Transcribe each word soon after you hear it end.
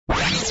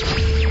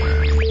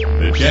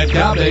The Chet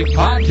Coppock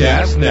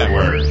Podcast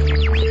Network.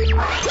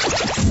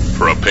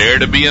 Prepare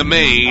to be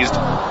amazed.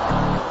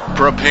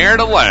 Prepare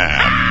to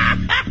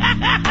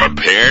laugh.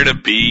 Prepare to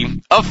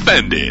be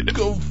offended.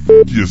 Go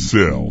f***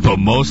 yourself. But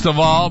most of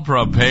all,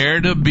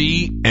 prepare to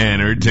be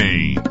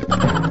entertained.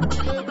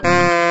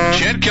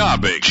 Chet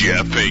Coppock,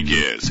 Jeff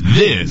Pincus.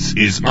 This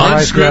is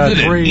Unscripted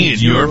in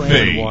Your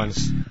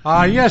Face.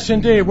 Yes,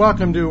 indeed.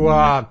 Welcome to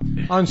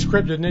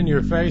Unscripted and In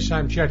Your Face.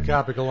 I'm Chet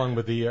Coppock along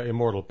with the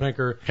immortal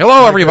Pinker.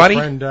 Hello, everybody.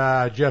 My friend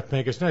Jeff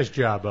Pincus. Nice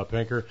job,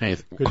 Pinker. Hey.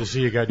 Good to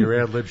see you got your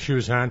ad-lib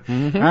shoes on.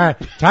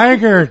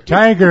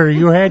 Tiger,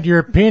 you had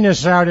your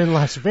penis out in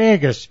Las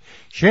Vegas.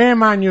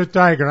 Shame on you,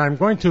 Tiger. I'm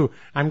going to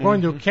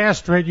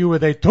castrate you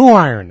with a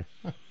 2-iron.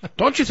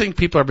 Don't you think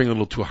people are being a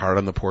little too hard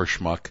on the poor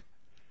schmuck?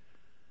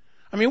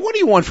 I mean, what do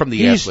you want from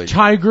the athlete? He's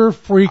Tiger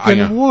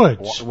freaking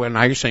Woods. When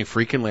now you're saying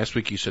freaking, last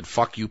week you said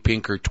fuck you,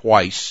 Pinker,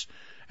 twice,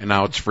 and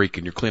now it's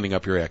freaking. You're cleaning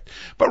up your act.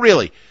 But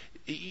really,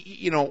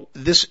 you know,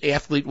 this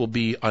athlete will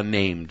be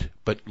unnamed.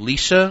 But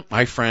Lisa,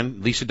 my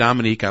friend, Lisa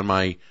Dominique on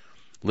my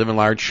Living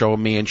Large show,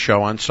 Man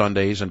Show on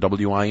Sundays on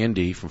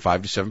WIND from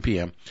 5 to 7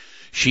 p.m.,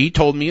 she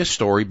told me a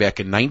story back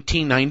in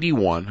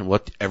 1991, and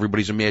let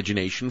everybody's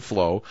imagination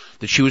flow,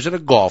 that she was at a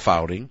golf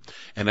outing,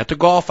 and at the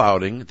golf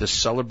outing, the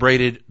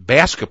celebrated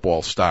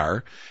basketball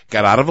star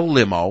got out of a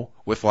limo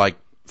with like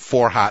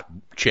 4 hot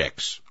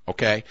chicks,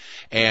 okay?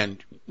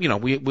 And, you know,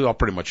 we all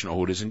pretty much know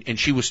who it is, and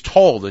she was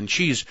told, and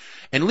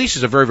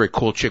Lisa's a very, very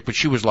cool chick, but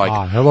she was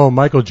like... hello,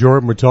 Michael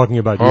Jordan, we're talking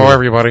about you. Oh,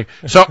 everybody.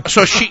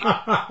 So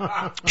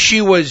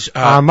she was...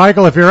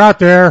 Michael, if you're out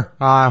there,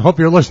 I hope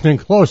you're listening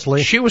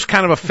closely. She was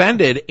kind of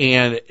offended,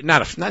 and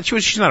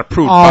she's not a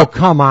prude. Oh,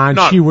 come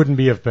on, she wouldn't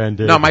be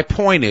offended. No, my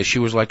point is, she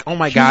was like, oh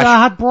my gosh. gosh. She's a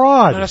hot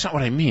broad. No, that's not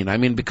what I mean. I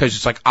mean, because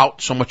it's like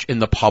out so much in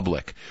the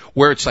public,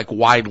 where it's like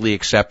widely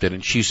accepted,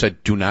 and she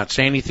said, do not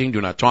say anything,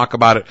 do not talk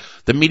about it.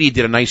 The media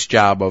did a nice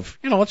job of,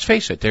 you know, let's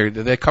face it,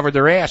 they covered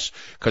their ass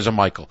because of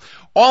Michael.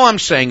 All I'm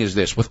saying is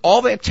this, with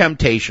all that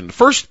temptation, the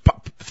first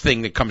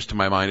thing that comes to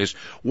my mind is,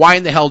 why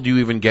in the hell do you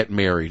even get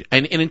married?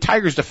 And in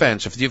Tiger's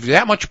defense, if there's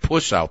that much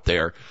puss out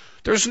there,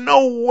 there's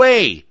no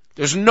way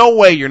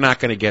you're not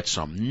going to get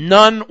some.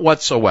 None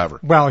whatsoever.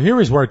 Well, here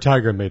is where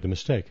Tiger made the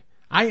mistake.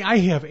 I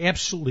have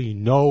absolutely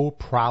no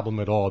problem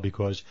at all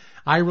because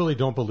I really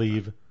don't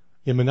believe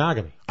in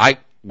monogamy.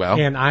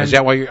 Is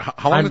that why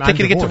how long did it take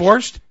you to get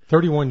divorced?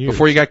 31 years.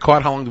 Before you got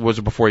caught? How long was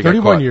it before you got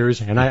caught? 31 years,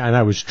 and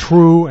I was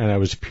true, and I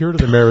was pure to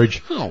the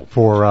marriage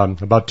for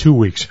about 2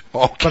 weeks.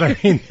 Okay. But I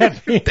mean,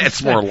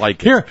 that's more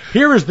like it.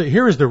 Here is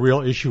the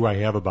real issue I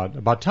have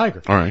about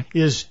Tiger. All right.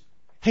 Is,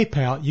 hey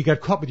pal, you got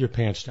caught with your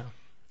pants down.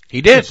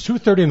 He did. It's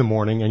 2:30 in the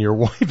morning, and your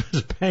wife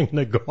is banging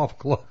a golf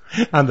club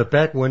on the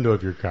back window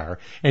of your car,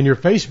 and your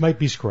face might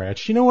be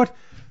scratched. You know what?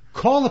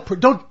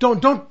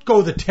 Don't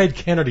go the Ted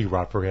Kennedy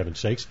route, for heaven's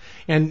sakes,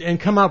 and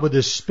come out with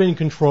this spin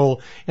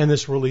control and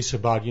this release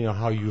about, you know,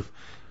 how you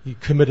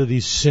committed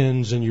these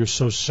sins and you're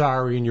so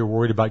sorry and you're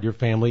worried about your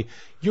family.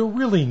 You're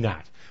really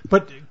not.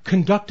 But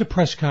conduct a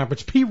press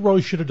conference. Pete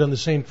Rose should have done the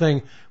same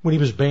thing when he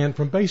was banned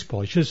from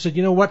baseball. He should have said,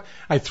 you know what?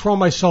 I throw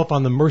myself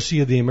on the mercy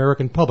of the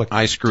American public.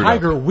 I screwed up.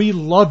 Tiger, we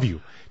love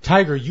you.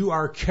 Tiger, you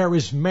are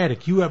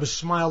charismatic. You have a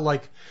smile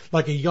like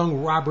a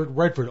young Robert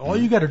Redford. All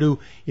you got to do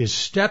is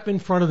step in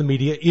front of the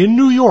media in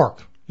New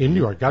York,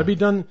 got to be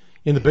done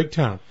in the big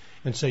town,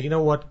 and say, you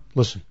know what?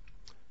 Listen,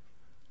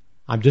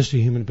 I'm just a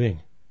human being,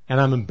 and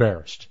I'm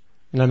embarrassed.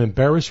 And I'm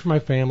embarrassed for my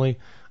family.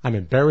 I'm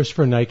embarrassed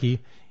for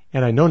Nike.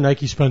 And I know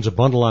Nike spends a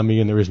bundle on me,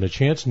 and there isn't a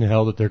chance in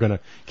hell that they're going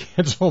to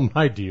cancel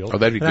my deal. Oh,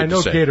 that'd be good and I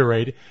know to say.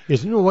 Gatorade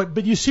is, you know what?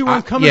 But you see where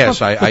I'm coming yes,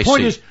 from. The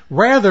point see. is,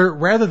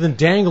 rather than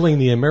dangling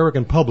the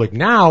American public,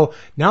 now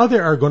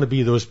there are going to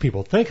be those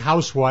people. Think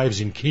housewives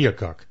in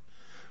Keokuk,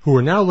 who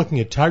are now looking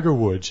at Tiger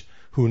Woods,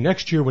 who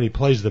next year when he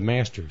plays the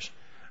Masters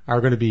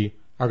are going to be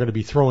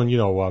throwing, you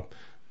know,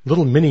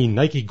 little mini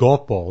Nike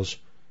golf balls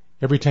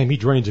every time he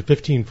drains a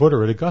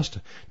 15-footer at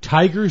Augusta.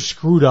 Tiger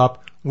screwed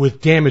up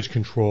with damage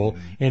control,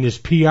 and his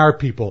PR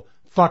people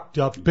fucked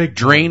up big.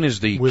 Drain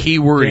is the key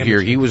word here.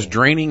 He was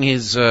draining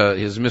his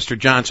Mr.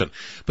 Johnson.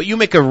 But you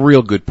make a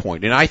real good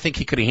point, and I think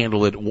he could have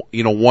handled it,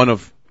 you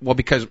know,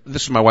 because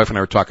this is my wife and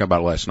I were talking about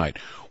it last night.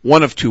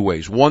 One of two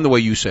ways. One, the way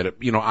you said it,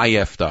 you know, I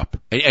effed up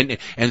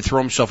and throw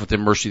himself at the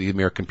mercy of the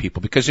American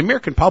people, because the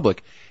American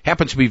public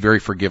happens to be very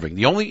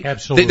forgiving.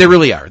 Absolutely. They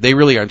really are. They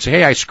really are. And say,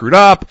 hey, I screwed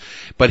up,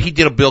 but he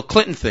did a Bill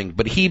Clinton thing,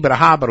 but a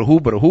ha, but a who,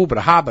 but a who, but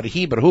a ha, but a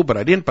he, but a who, but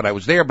I didn't, but I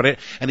was there,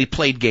 and he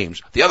played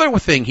games. The other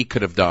thing he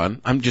could have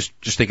done, I'm just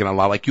thinking a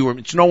lot like you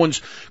were,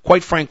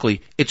 quite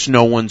frankly, it's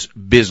no one's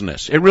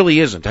business. It really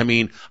isn't. I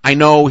mean, I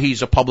know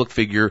he's a public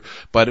figure,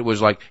 but it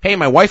was like, hey,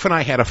 my wife and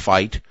I had a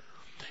fight.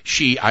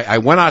 I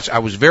went out, I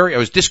was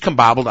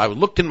discombobulated. I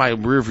looked in my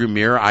rearview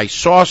mirror. I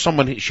saw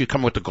someone, she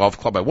come with the golf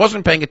club. I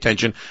wasn't paying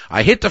attention.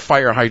 I hit the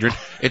fire hydrant.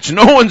 It's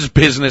no one's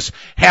business.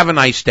 Have a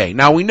nice day.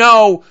 Now we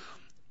know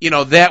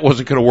that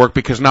wasn't going to work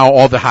because now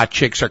all the hot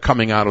chicks are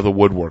coming out of the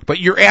woodwork. But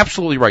you're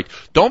absolutely right.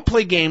 Don't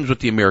play games with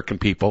the American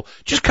people.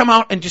 Just come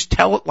out and just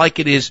tell it like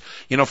it is.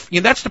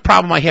 That's the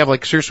problem I have,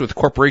 like, seriously, with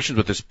corporations,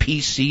 with this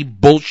PC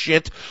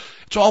bullshit.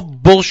 It's all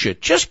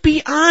bullshit. Just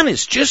be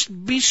honest.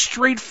 Just be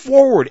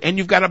straightforward, and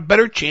you've got a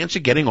better chance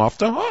of getting off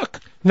the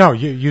hook. No,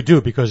 you do,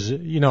 because,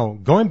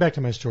 going back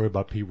to my story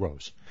about Pete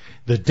Rose,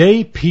 the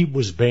day Pete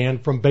was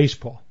banned from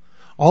baseball,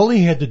 all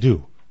he had to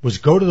do was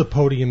go to the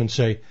podium and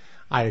say,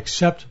 I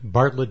accept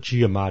Bartlett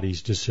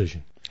Giamatti's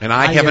decision. And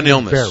I have an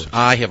illness.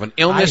 I have an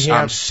illness.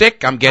 I'm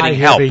sick. I'm getting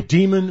help. I have a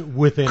demon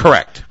within.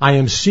 Correct. I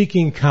am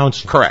seeking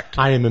counseling. Correct.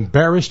 I am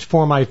embarrassed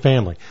for my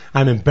family.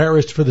 I'm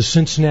embarrassed for the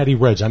Cincinnati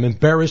Reds. I'm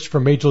embarrassed for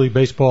Major League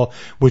Baseball,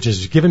 which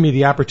has given me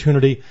the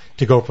opportunity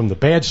to go from the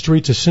bad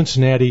streets of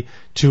Cincinnati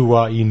to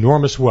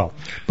enormous wealth.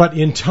 But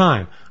in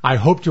time, I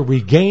hope to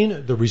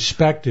regain the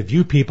respect of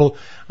you people.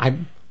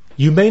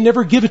 You may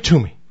never give it to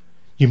me.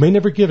 You may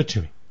never give it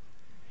to me.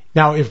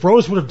 Now, if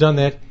Rose would have done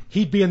that,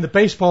 he'd be in the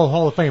Baseball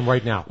Hall of Fame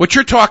right now. What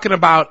you're talking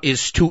about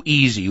is too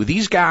easy.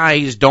 These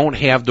guys don't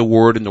have the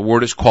word, and the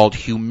word is called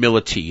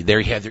humility.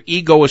 Their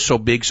ego is so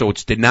big, so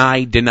it's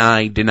deny,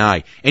 deny,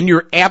 deny. And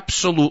you're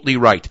absolutely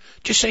right.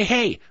 Just say,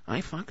 hey,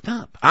 I fucked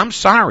up. I'm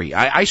sorry.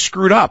 I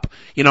screwed up.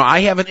 I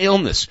have an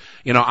illness.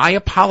 I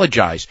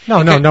apologize.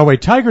 No,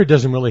 wait. Tiger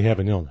doesn't really have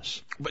an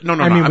illness. But no.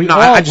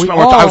 I was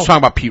talking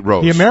about Pete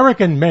Rose. The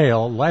American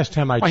male, last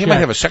time I checked, he might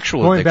have a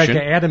sexual going addiction.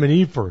 back to Adam and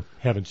Eve, for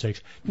heaven's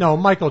sakes. No,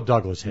 Michael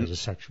Douglas has a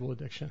sexual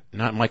addiction.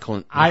 Not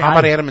Michael. How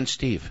about Adam and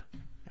Steve?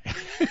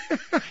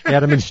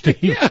 Adam and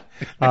Steve. Yeah.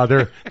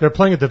 They're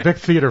playing at the Vic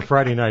Theater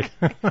Friday night.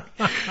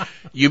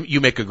 You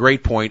make a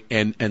great point,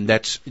 and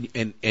that's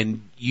and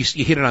you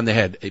hit it on the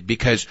head,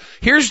 because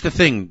here's the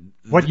thing.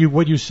 What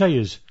you say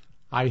is,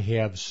 I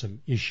have some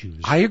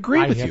issues. I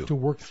agree with you. I have to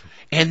work through.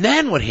 And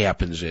then what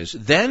happens is,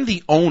 then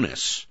the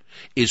onus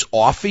is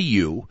off of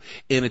you,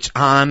 and it's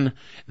on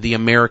the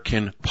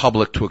American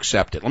public to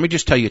accept it. Let me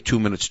just tell you a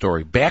 2-minute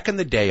story. Back in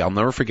the day, I'll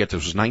never forget,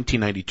 this was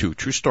 1992.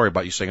 True story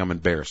about you saying I'm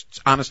embarrassed.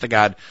 It's honest to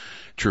God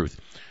truth.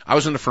 I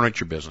was in the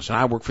furniture business, and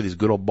I worked for these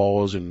good old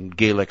boys in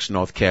Galex,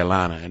 North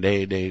Carolina, and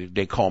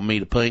they called me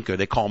the Pinker.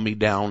 They called me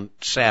down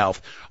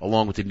south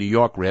along with the New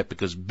York rep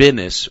because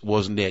business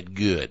wasn't that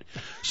good.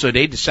 So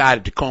they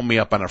decided to call me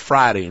up on a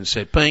Friday and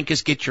said,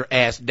 Pinkers, get your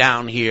ass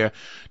down here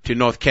to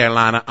North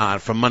Carolina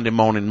for Monday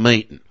morning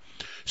meeting.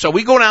 So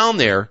we go down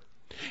there,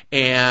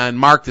 and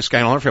Mark, this guy,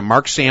 I'll never forget,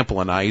 Mark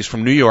Sample and I, he's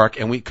from New York,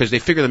 and because they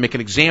figure they make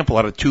an example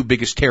out of the two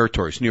biggest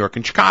territories, New York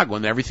and Chicago,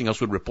 and everything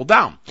else would ripple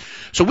down.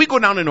 So we go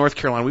down to North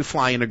Carolina, we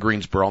fly into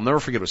Greensboro, I'll never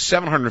forget, it was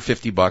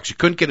 $750. You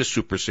couldn't get a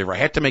Super Saver. I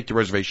had to make the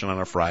reservation on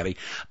a Friday.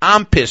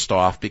 I'm pissed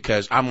off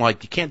because I'm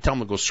like, you can't tell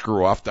them to go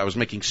screw off. I was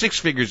making 6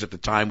 figures at the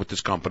time with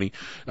this company,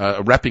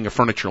 repping a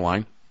furniture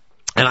line.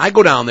 And I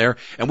go down there,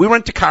 and we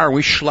rent a car, and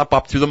we schlep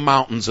up through the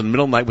mountains in the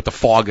middle of the night with the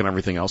fog and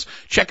everything else,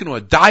 check into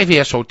a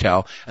dive-ass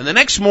hotel, and the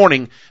next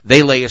morning,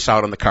 they lay us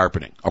out on the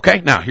carpeting.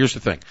 Okay? Now, here's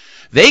the thing.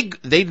 They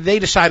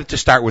decided to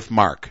start with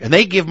Mark, and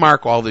they give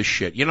Mark all this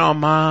shit.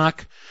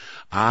 Mark,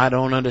 I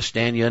don't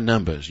understand your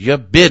numbers. Your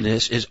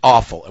business is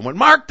awful. And what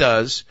Mark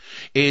does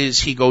is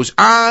he goes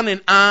on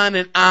and on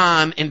and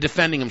on in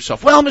defending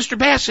himself. Well, Mr.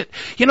 Bassett,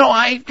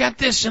 I've got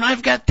this and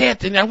I've got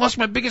that and I lost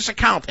my biggest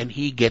account. And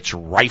he gets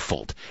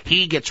rifled.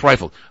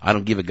 I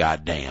don't give a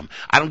goddamn.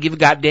 I don't give a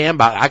goddamn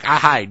about, I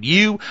hired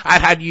you.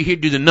 I'd hire you here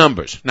to do the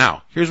numbers.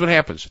 Now, here's what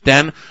happens.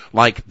 Then,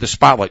 like, the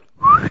spotlight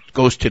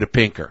goes to the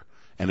Pinker,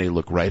 and they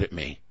look right at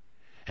me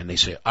and they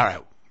say, all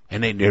right.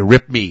 And they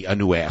rip me a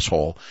new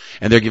asshole.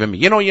 And they're giving me,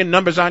 your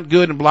numbers aren't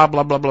good and blah,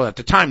 blah, blah, blah. At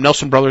the time,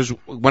 Nelson Brothers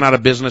went out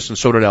of business and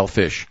so did Al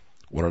Fish.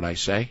 What did I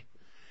say?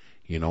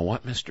 You know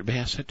what, Mr.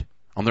 Bassett?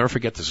 I'll never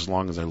forget this as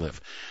long as I live.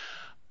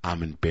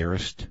 I'm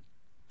embarrassed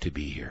to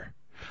be here.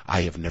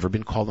 I have never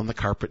been called on the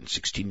carpet in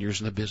 16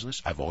 years in the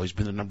business. I've always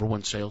been the number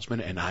one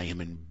salesman, and I am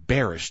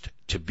embarrassed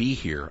to be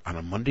here on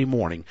a Monday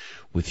morning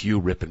with you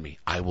ripping me.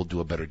 I will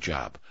do a better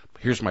job.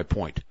 Here's my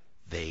point.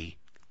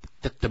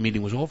 The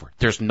meeting was over.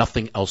 There's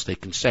nothing else they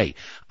can say.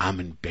 I'm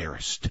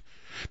embarrassed.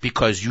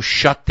 Because you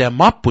shut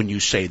them up when you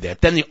say that.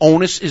 Then the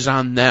onus is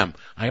on them.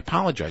 I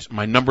apologize.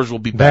 My numbers will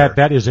be better.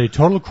 That is a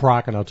total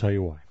crock, and I'll tell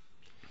you why.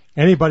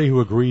 Anybody who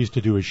agrees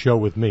to do a show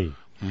with me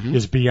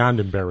is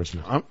beyond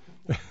embarrassment.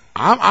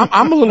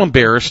 I'm a little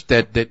embarrassed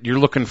that you're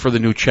looking for the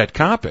new Chet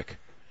Kopic.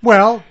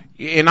 Well,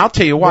 and I'll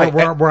tell you why.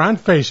 We're on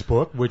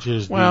Facebook, which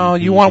is why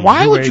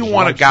would you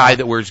want a guy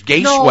that wears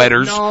gay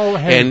sweaters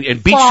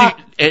and beats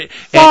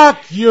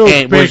fuck you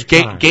and wears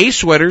gay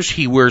sweaters?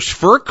 He wears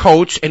fur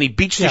coats and he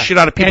beats the shit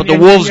out of people at the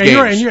Wolves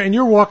games.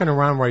 You're walking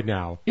around right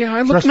now. Yeah,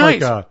 I look nice,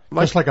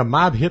 just like a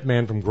mob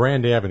hitman from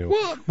Grand Avenue.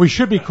 Well, we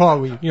should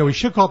call it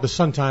the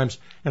Sun Times,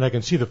 and I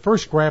can see the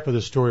first graph of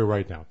the story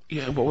right now.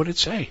 Yeah, what would it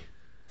say?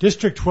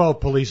 District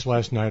 12 police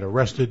last night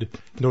arrested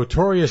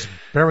notorious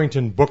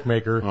Barrington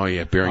bookmaker. Oh,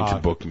 yeah,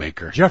 Barrington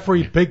bookmaker.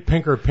 Jeffrey Big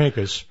Pinker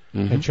Pincus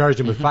and charged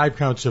him with 5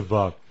 counts of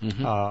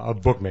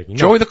bookmaking.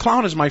 Joey the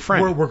Clown is my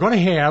friend. We're going to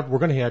have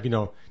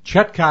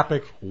Chet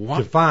Kopic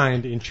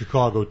defined in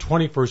Chicago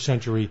 21st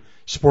century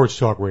sports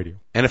talk radio.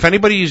 And if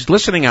anybody's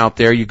listening out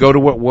there, you go to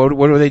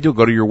what do they do?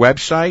 Go to your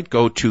website,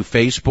 go to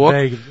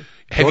Facebook.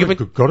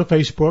 Go to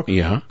Facebook.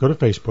 Yeah. Go to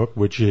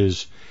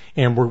Facebook,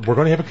 and we're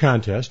going to have a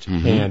contest,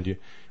 and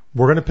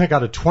we're going to pick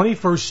out a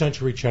 21st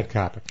century Chet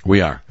Kopic.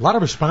 We are. A lot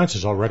of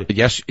responses already.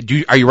 Yes.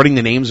 Are you writing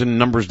the names and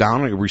numbers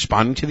down? Are you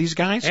responding to these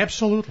guys?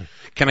 Absolutely.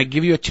 Can I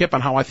give you a tip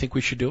on how I think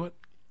we should do it?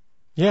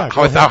 Yeah.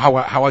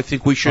 How I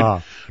think we should.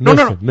 No.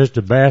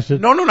 Mr. Bassett.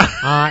 No.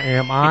 I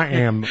am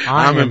embarrassed.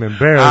 I'm to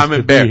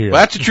embarrassed. be here.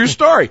 Well, that's a true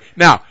story.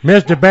 Now,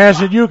 Mr.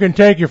 Bassett, you can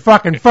take your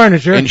fucking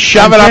furniture and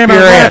shove it up your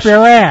ass.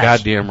 ass.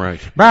 Goddamn right.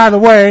 By the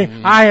way,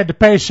 I had to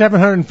pay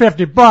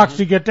 $750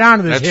 to get down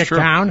to this hick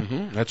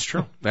town. That's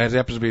true. That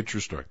happens to be a true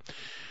story.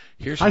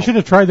 I should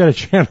have tried that at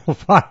Channel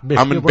 5.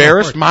 I'm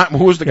embarrassed.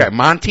 Who was the guy?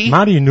 Monty?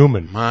 Monty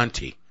Newman.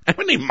 Monty. I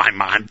would name my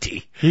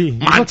Monty.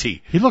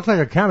 Monty. He looked like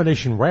a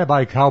combination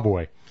rabbi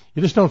cowboy.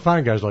 You just don't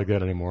find guys like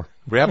that anymore.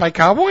 Rabbi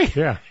cowboy?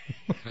 Yeah.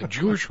 A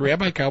Jewish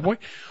rabbi cowboy?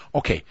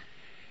 Okay.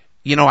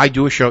 I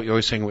do a show, you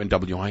always saying in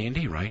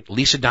WIND, right?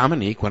 Lisa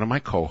Dominique, one of my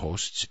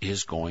co-hosts,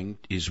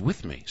 is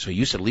with me. So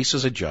you said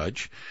Lisa's a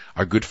judge.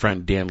 Our good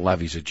friend Dan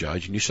Levy's a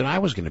judge. And you said I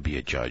was going to be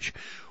a judge.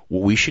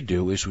 What we should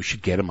do is we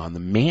should get him on the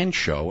Man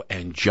Show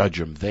and judge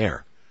him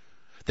there.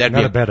 That'd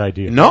not a bad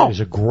idea. No. That is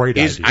a great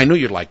idea. I knew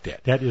you'd like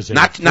that. That is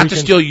not to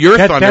steal your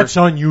thunder. That's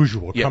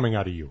unusual coming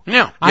out of you.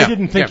 Yeah. I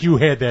didn't think you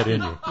had that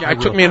in you. Yeah,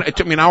 it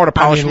took me an hour to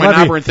polish my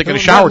knobber and think of a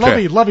shower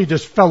today. Levy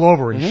just fell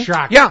over in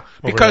shock. Yeah,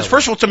 because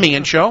first of all, it's a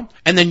Man Show,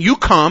 and then you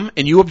come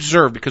and you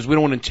observe because we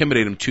don't want to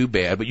intimidate him too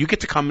bad, but you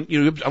get to come,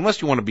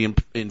 unless you want to be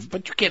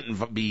but you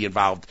can't be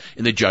involved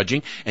in the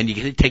judging, and you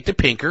get to take the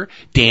pinker,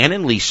 Dan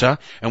and Lisa,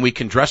 and we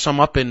can dress them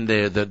up in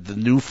the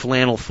new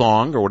flannel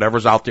thong or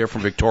whatever's out there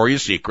from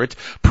Victoria's Secret,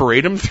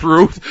 parade them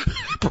through.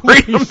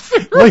 Lee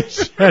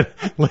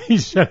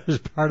said as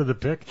part of the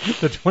pick,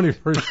 the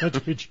 21st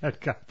century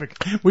Chet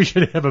Kopic, we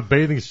should have a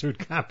bathing suit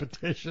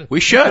competition. We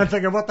should. I'm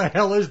thinking, what the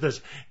hell is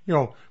this?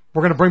 We're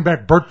going to bring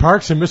back Burt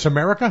Parks and Miss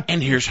America?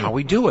 And here's how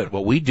we do it.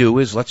 What we do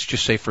is, let's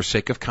just say for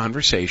sake of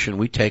conversation,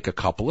 we take a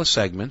couple of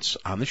segments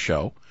on the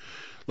show.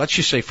 Let's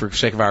just say for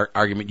sake of our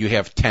argument, you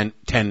have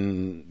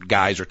 10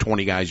 guys or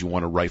 20 guys you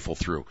want to rifle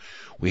through.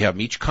 We have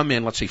them each come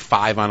in, let's say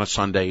 5 on a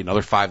Sunday,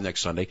 another 5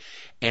 next Sunday,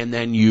 and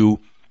then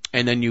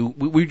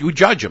we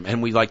judge them,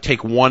 and we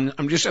take one.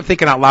 I'm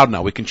thinking out loud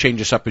now. We can change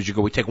this up as you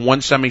go. We take one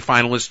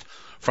semifinalist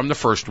from the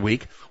first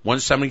week, one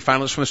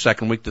semifinalist from the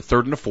second week, the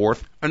third and the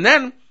fourth, and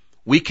then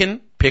we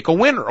can pick a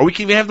winner, or we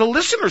can even have the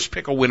listeners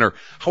pick a winner,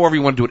 however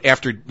you want to do it,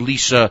 after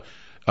Lisa,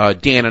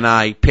 Dan and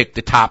I pick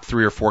the top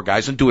 3 or 4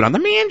 guys and do it on the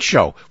Man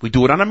Show. We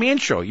do it on a Man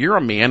Show. You're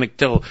a man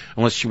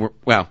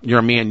you're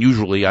a man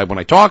usually when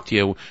I talk to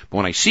you, but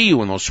when I see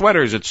you in those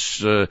sweaters,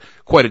 it's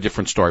quite a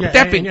different story.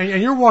 Yeah,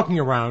 and you're walking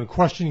around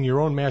questioning your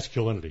own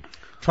masculinity,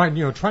 trying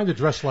to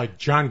dress like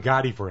John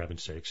Gotti, for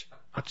heaven's sakes.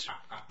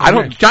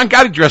 John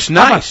Gotti dressed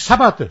nice. How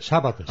about this?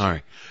 All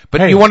right.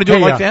 But you want to do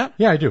it like that?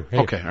 Yeah, I do. Hey,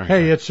 okay. All right.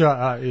 Hey,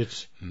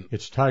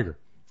 it's Tiger.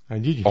 I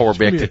need you. We're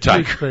back to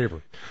Tiger.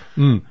 Favor.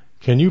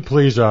 Can you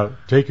please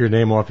take your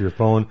name off your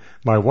phone?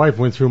 My wife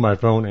went through my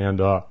phone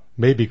and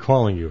may be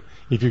calling you.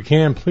 If you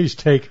can, please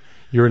take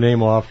your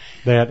name off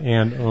that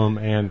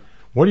and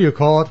what do you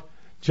call it?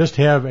 Just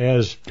have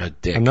as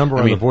a number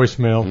on the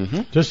voicemail.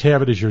 Mm-hmm. Just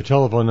have it as your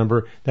telephone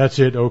number. That's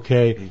it.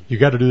 Okay. You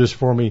got to do this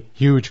for me.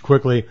 Huge,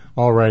 quickly.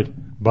 All right.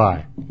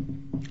 Bye.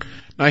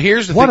 Now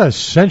here's the thing. What a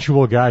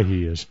sensual guy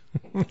he is.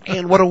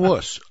 And what a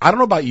wuss. I don't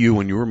know about you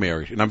when you were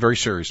married, and I'm very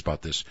serious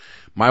about this.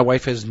 My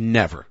wife has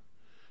never,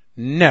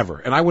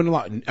 and I wouldn't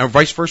allow, or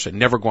vice versa,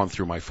 never gone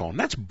through my phone.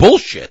 That's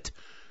bullshit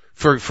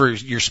for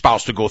your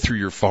spouse to go through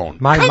your phone.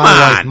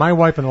 My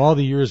wife in all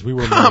the years we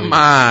were married. Come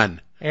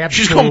on.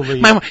 Absolutely.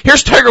 She's going,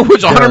 here's Tiger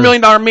Woods, $100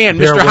 million man,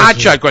 Mr.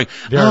 Hotshot, going,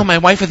 my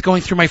wife is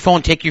going through my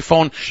phone. Take your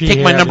phone.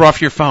 Take my number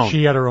off your phone.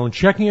 She had her own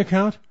checking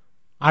account.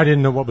 I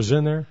didn't know what was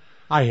in there.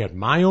 I had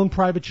my own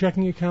private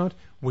checking account.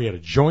 We had a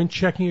joint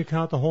checking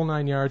account, the whole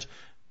 9 yards.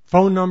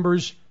 Phone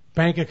numbers,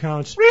 bank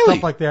accounts,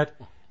 stuff like that.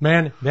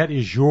 Man, that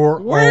is your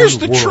Where's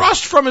own the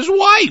trust from his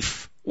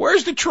wife?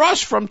 Where's the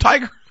trust from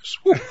Tiger's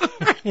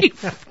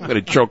wife? I'm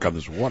going to choke on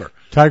this water.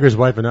 Tiger's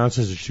wife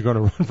announces that she's going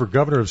to run for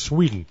governor of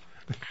Sweden.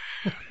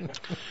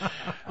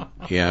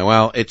 Yeah,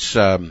 well, he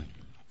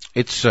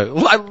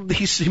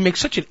makes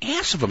such an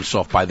ass of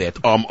himself by that.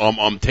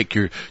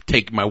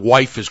 Take my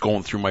wife is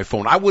going through my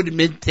phone. I would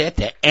admit that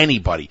to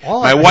anybody.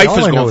 My wife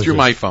is going through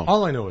my phone.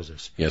 All I know is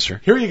this. Yes,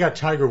 sir. Here you got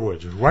Tiger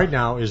Woods, who right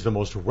now is the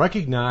most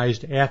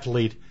recognized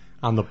athlete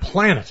on the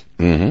planet.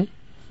 Mm-hmm.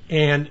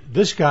 And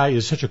this guy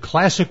is such a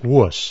classic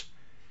wuss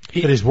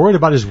that he's worried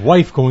about his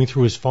wife going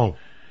through his phone.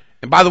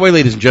 And by the way,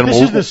 ladies and gentlemen,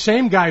 this is the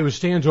same guy who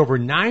stands over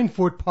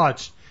 9-foot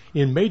putts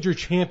in major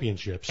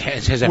championships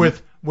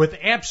with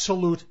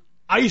absolute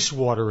ice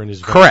water in his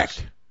veins.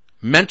 Correct.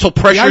 Mental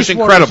pressure is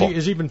incredible.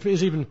 Is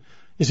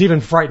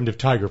even frightened of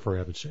Tiger, for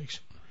heaven's sakes.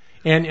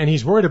 And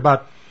he's worried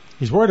about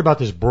He's worried about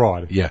this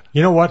broad. Yeah.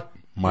 You know what?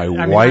 My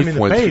I wife mean,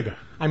 went.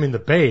 the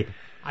babe.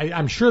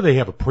 I'm sure they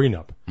have a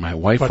prenup. My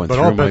wife But went all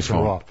through my bets are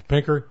phone. off.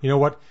 Pinker, you know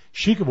what?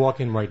 She could walk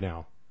in right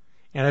now,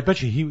 and I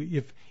bet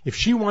you if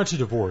she wants a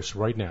divorce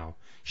right now,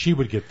 she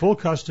would get full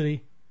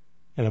custody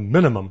and a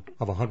minimum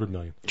of $100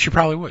 million. She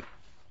probably would.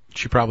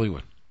 She probably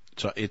would.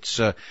 So it's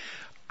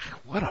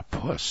what a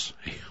puss.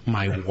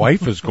 My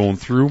wife is going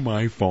through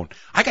my phone.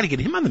 I got to get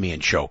him on the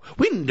Man Show.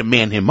 We need to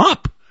man him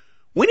up.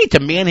 We need to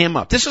man him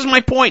up. This is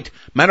my point.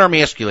 Men are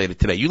emasculated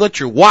today. You let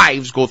your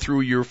wives go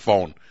through your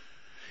phone.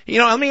 You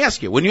know, let me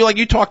ask you. When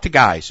you talk to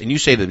guys and you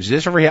say to them, "Does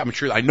this ever happen?" I'm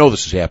sure I know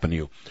this has happened to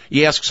you.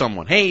 You ask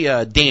someone,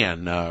 "Hey,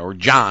 Dan or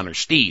John or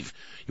Steve,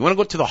 you want to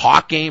go to the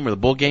Hawk game or the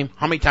Bull game?"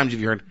 How many times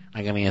have you heard?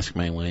 I got to ask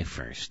my wife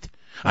first.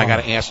 I got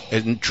to ask.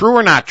 True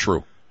or not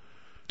true?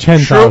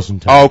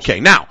 10,000 times. Okay,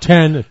 now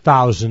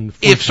 10,000.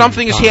 if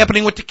something is times.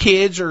 happening with the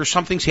kids or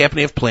something's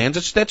happening, have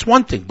plans, that's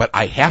one thing. But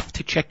I have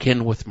to check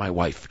in with my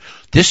wife.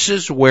 This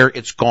is where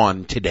it's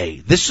gone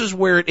today. This is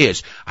where it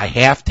is. I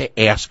have to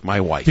ask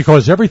my wife.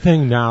 Because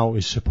everything now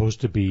is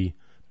supposed to be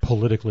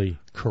politically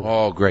correct.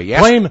 Oh, great.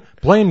 Yes.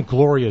 Blame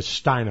Gloria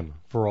Steinem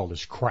for all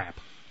this crap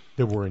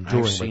that we're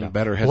enduring I've seen right now.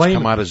 better heads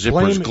come out of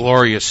zippers.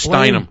 Gloria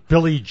Steinem. Blame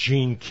Billie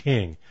Jean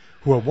King,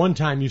 who at one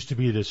time used to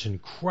be this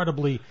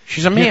incredibly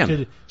She's a man.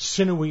 gifted,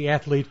 sinewy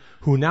athlete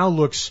who now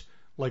looks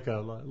like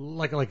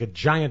a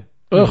giant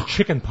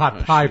chicken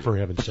pot pie, for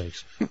heaven's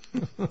sakes.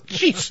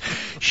 she's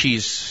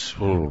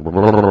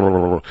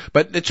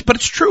but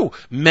it's true.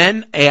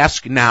 Men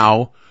ask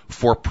now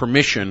for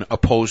permission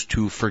opposed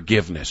to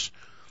forgiveness.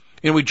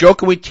 You know, we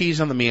joke and we tease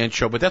on the Man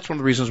Show, but that's one of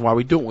the reasons why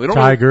we do it. We don't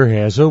Tiger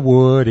has a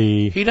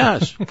Woody. He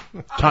does.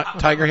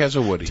 Tiger has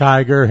a Woody.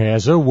 Tiger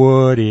has a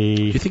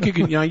Woody. You think you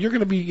could, you're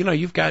going to be,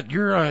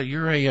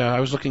 I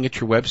was looking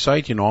at your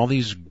website, all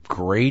these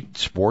great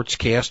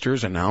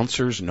sportscasters,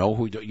 announcers know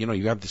who,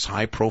 you have this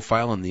high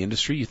profile in the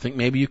industry. You think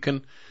maybe you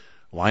can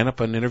line up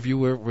an interview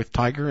with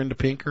Tiger and the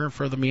Pinker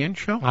for the Man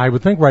Show? I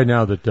would think right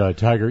now that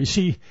Tiger, you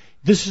see,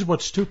 this is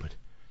what's stupid.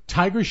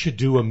 Tiger should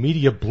do a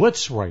media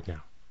blitz right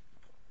now.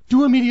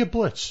 Do a media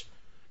blitz.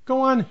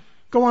 Go on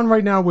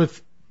right now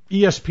with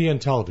ESPN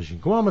television.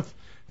 Go on with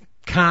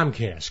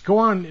Comcast. Go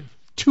on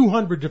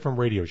 200 different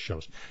radio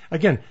shows.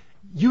 Again,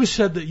 you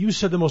said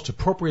the most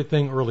appropriate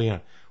thing early on.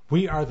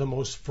 We are the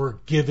most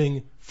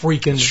forgiving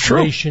freaking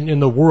nation in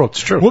the world. It's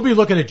true. We'll be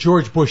looking at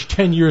George Bush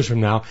 10 years from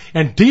now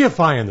and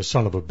deifying the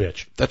son of a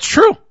bitch. That's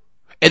true.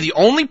 And the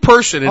only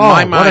person in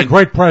my mind, what a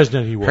great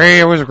president he was. Hey,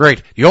 it was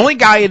great. The only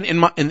guy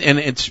and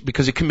it's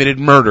because he committed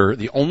murder.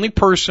 The only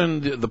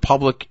person the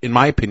public, in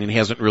my opinion,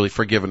 hasn't really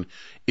forgiven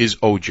is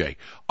O.J.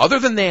 Other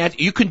than that,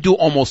 you can do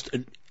almost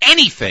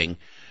anything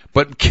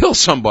but kill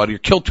somebody or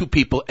kill two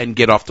people and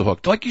get off the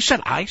hook. Like you said,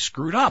 I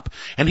screwed up.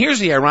 And here's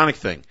the ironic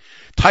thing.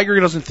 Tiger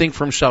doesn't think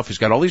for himself. He's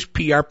got all these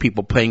PR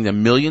people paying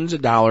them millions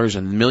of dollars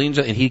and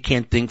and he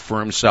can't think for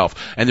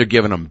himself. And they're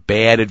giving him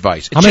bad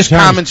advice. It's just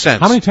common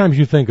sense. How many times do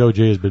you think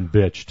O.J. has been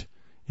bitched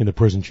in the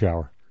prison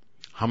shower?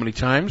 How many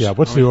times? Yeah,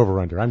 what's the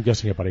over-under? I'm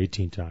guessing about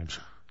 18 times.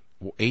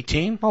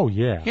 18? Oh,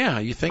 yeah. Yeah,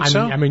 you think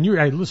so?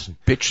 Listen.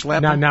 Bitch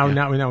slap Now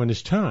in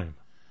his time,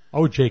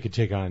 O.J. could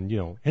take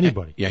on,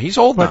 anybody. Yeah, he's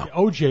old now. But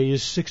O.J.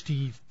 is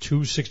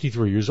 62,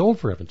 63 years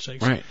old, for heaven's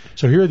sakes. Right.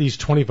 So here are these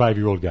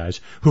 25-year-old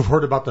guys who've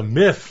heard about the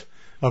myth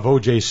of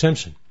O.J.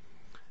 Simpson.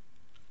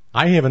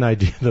 I have an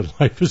idea that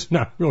life is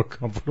not real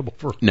comfortable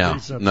for O.J.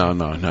 Simpson.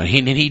 No.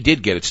 He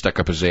did get it stuck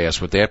up his ass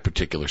with that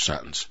particular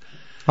sentence.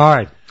 All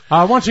right.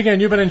 Once again,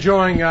 you've been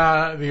enjoying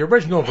the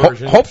original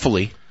version.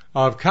 Hopefully.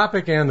 Of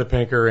Kopic and the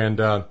Pinker.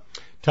 And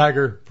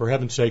Tiger, for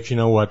heaven's sakes, you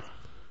know what?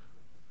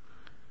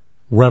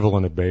 Revel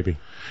in it, baby.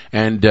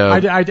 And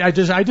I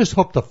just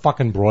hope the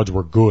fucking broads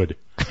were good.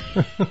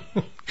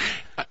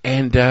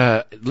 And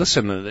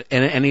listen,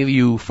 any of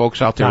you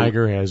folks out there,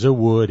 Tiger has a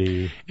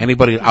Woody.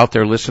 Anybody out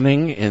there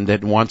listening and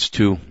that wants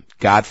to,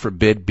 God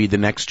forbid, be the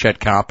next Chet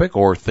Kopic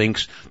or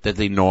thinks that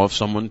they know of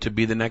someone to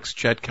be the next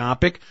Chet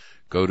Kopic,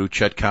 go to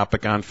Chet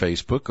Kopic on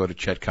Facebook, go to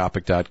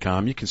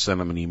chetkopic.com. You can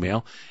send them an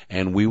email,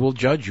 and we will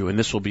judge you. And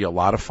this will be a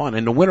lot of fun.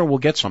 And the winner will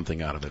get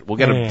something out of it. We'll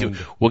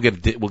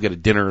get a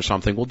dinner or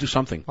something. We'll do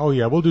something. Oh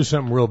yeah, we'll do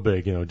something real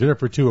big. Dinner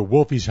for two at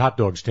Wolfie's hot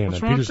dog stand.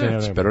 What's wrong with that?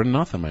 It's better than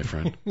nothing, my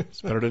friend.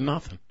 It's better than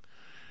nothing.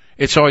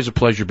 It's always a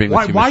pleasure being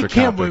with you, Mr. Why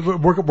can't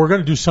Kopic. we're going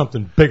to do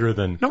something bigger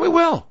than? No, we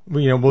will.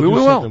 We'll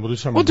do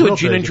something. We'll do real a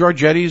Gene big. and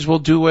Giorgetti's. We'll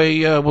do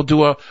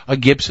a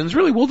Gibson's.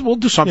 Really, we'll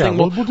do something. Yeah,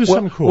 we'll do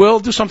something cool.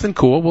 We'll do something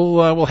cool.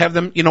 We'll have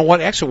them. You know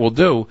what? Actually, we'll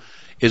do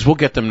is we'll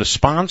get them to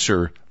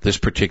sponsor this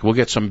particular. We'll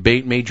get some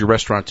major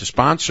restaurant to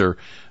sponsor.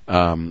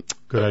 Good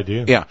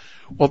idea. Yeah.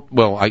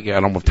 Well, I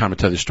don't have time to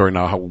tell the story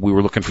now. How we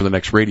were looking for the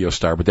next radio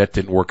star, but that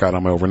didn't work out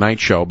on my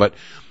overnight show. But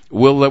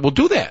we'll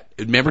do that.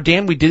 Remember,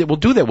 Dan, we did it. We'll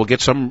do that. We'll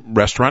get some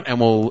restaurant,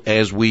 and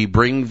as we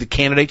bring the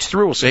candidates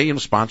through, we'll say,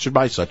 sponsored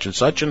by such and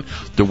such, and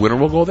the winner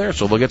will go there.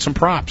 So they'll get some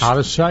props. Out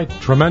of sight.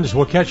 Tremendous.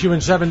 We'll catch you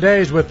in 7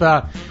 days with,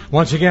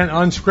 once again,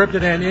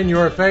 unscripted and in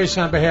your face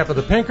on behalf of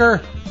the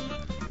Pinker,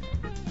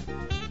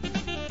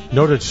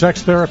 noted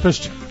sex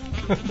therapist,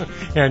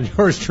 and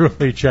yours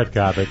truly, Chet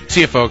Kopic.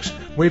 See you, folks.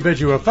 we bid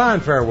you a fine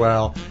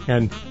farewell.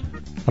 And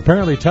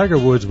apparently Tiger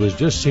Woods was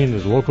just seen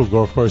at the local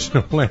golf course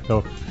in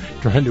Orlando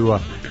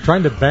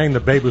trying to bang the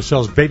babe who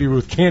sells Baby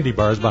Ruth candy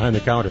bars behind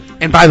the counter.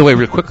 And by the way,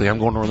 real quickly, I'm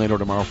going to Orlando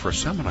tomorrow for a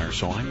seminar,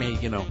 so I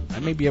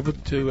may be able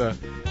to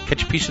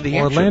catch a piece of the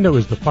action. Orlando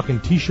is the fucking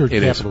T-shirt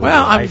It is. capital.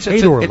 Well, I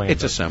hate Orlando.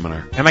 it's a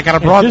seminar, and I got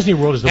a broad. Disney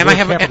World is the and world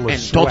I have, capital of and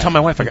sweat don't tell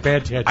my wife. and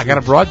bad tattoos. I got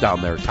a broad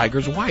down there.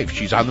 Tiger's wife.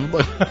 She's on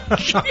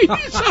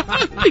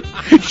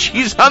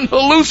she's on the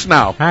loose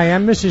now. Hi,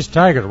 I'm Mrs.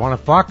 Tiger. Want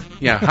to fuck?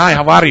 Yeah. Hi.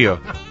 How are you?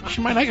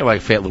 She might not get like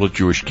a fat little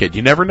Jewish kid.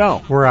 You never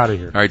know. We're out of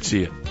here. All right.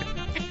 See you.